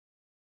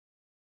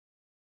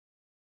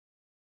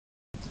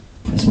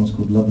This one's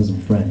called Lovers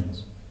and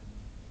Friends.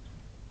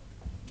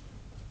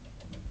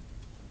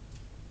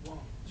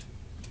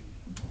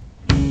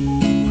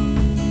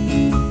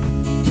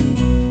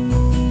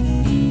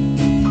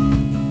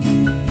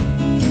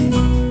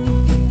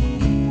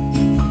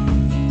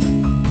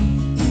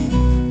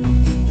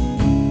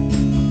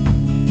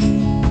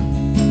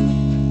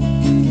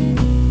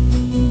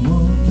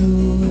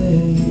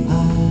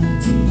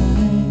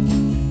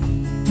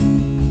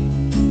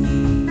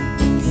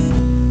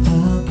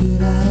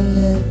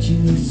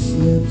 You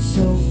slip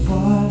so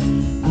far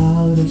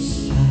out of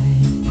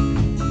sight.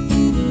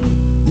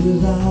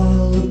 With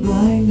all the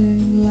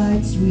blinding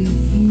lights we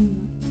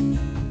viewed,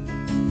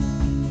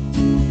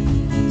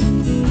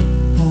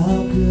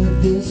 how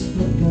could this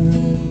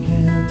flickering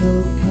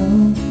candle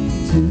come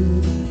to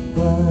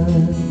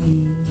burn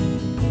you?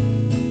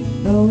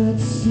 Though it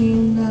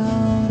seemed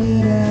now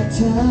that our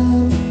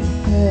time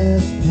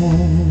has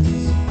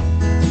passed,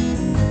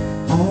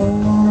 I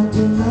want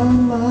to numb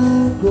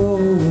my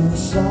growing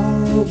sorrow.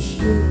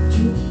 Should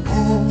you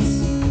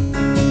ask?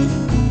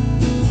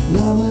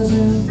 Lovers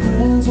and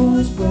friends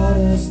once brought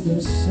us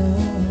this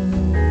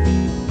song.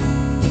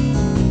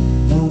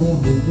 Now they're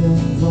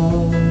hoping for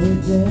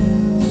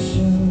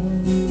redemption.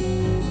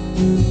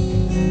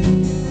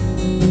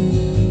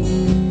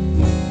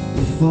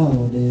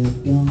 Before they're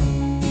gone.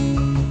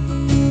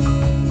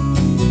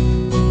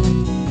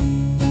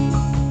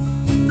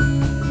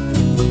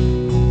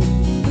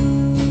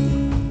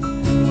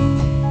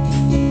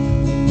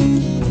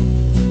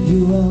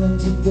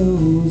 To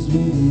those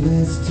with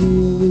less to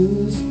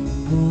lose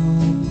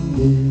from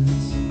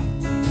this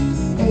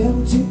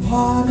empty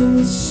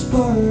party,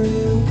 spurred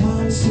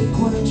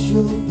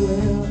inconsequential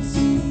bliss.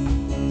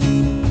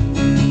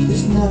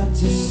 It's not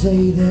to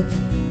say that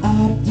I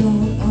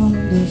don't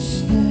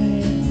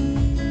understand,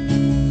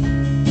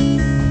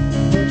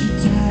 but you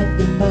tied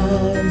the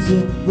minds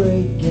of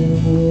breaking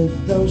with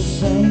those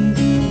same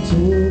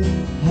two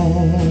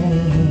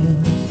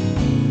hands.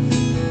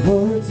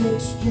 Words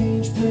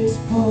exchanged place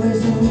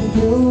poison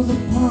pills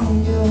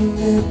upon your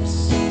lips,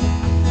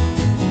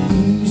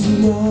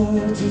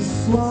 easier to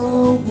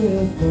swallow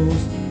with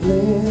those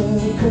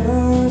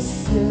liquor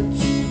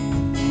sips.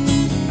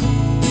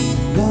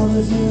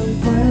 Lovers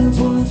and friends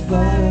once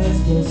brought us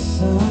this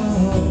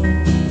song.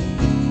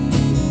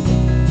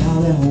 Now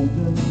they're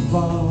hoping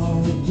for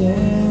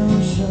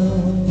redemption.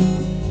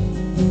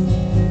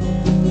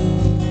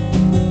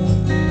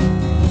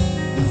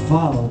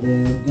 Before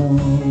they're gone.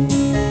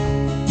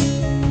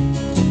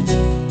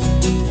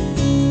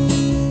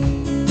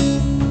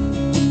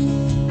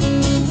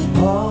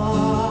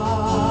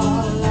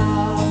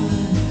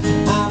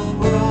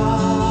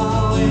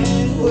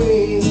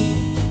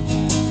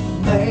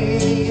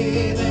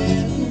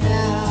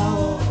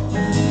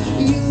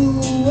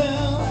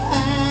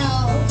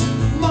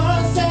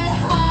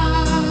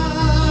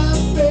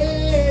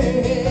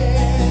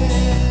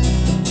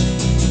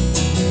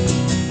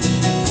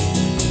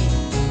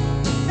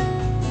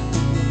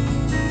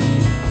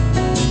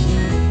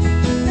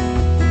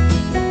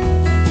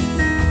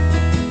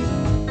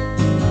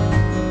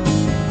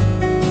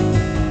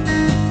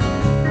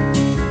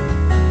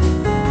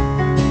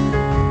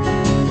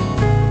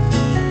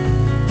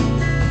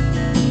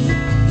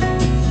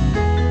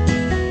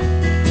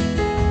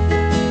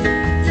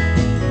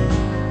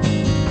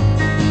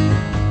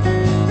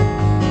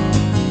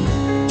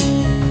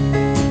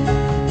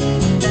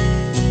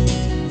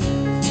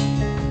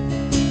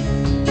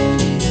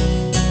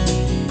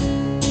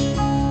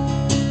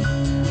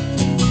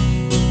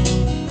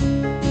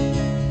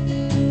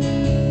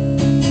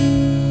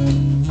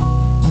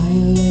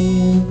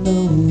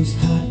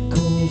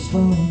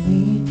 For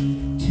me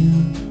to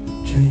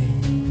tread,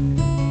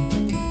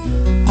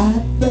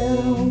 I'd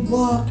better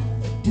walk a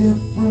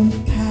different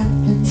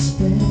path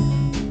instead.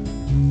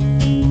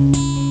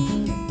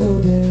 Though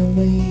there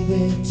may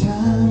be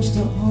times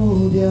to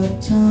hold your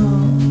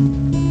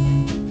tongue,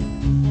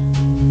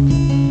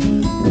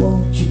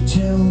 won't you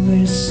tell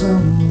me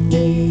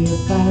someday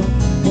if I've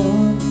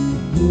done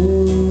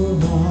you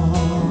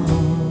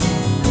wrong?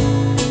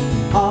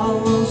 All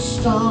those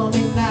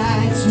stormy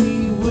nights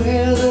we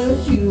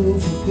weathered, you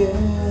forget.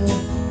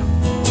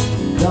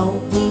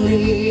 Don't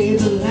believe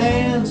the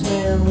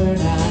landsman, we're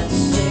not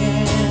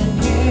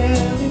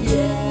singing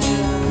yet.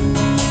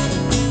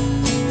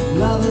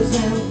 Lovers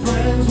and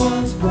friends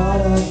once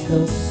brought us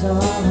the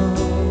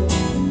song.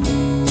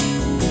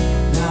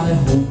 Now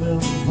they're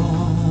hoping for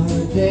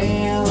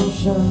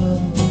redemption.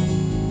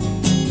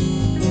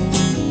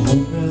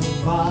 Hoping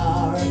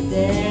for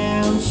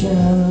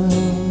redemption.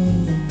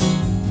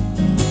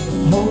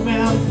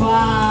 Hoping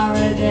for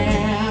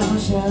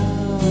redemption.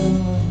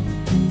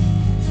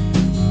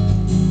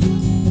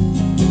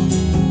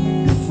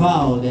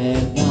 Before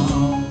they're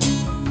gone.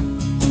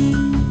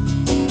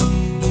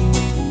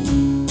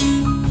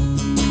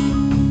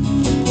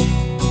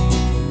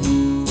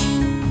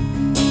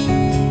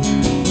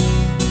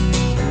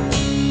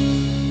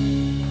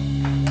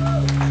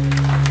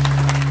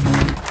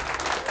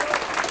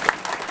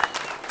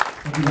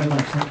 Thank you very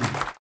much. Thank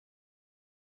you.